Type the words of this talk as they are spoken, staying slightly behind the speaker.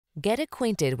Get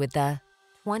acquainted with the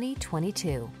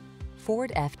 2022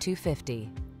 Ford F-250.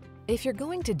 If you're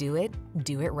going to do it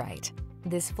right.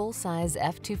 This full-size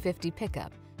F-250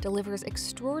 pickup delivers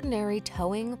extraordinary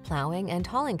towing, plowing, and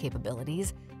hauling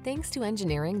capabilities thanks to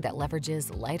engineering that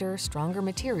leverages lighter, stronger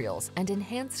materials and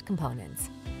enhanced components.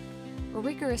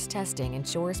 Rigorous testing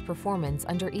ensures performance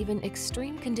under even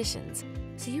extreme conditions,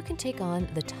 so you can take on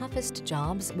the toughest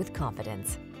jobs with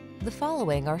confidence. The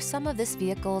following are some of this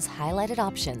vehicle's highlighted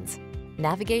options: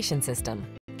 navigation system,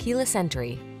 keyless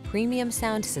entry, premium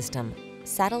sound system,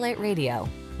 satellite radio,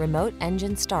 remote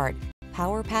engine start,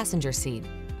 power passenger seat,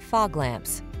 fog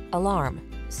lamps, alarm,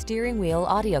 steering wheel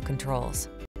audio controls,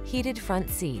 heated front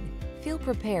seat. Feel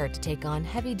prepared to take on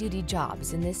heavy-duty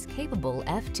jobs in this capable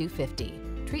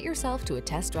F-250. Treat yourself to a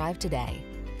test drive today.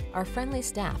 Our friendly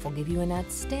staff will give you an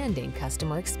outstanding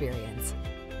customer experience.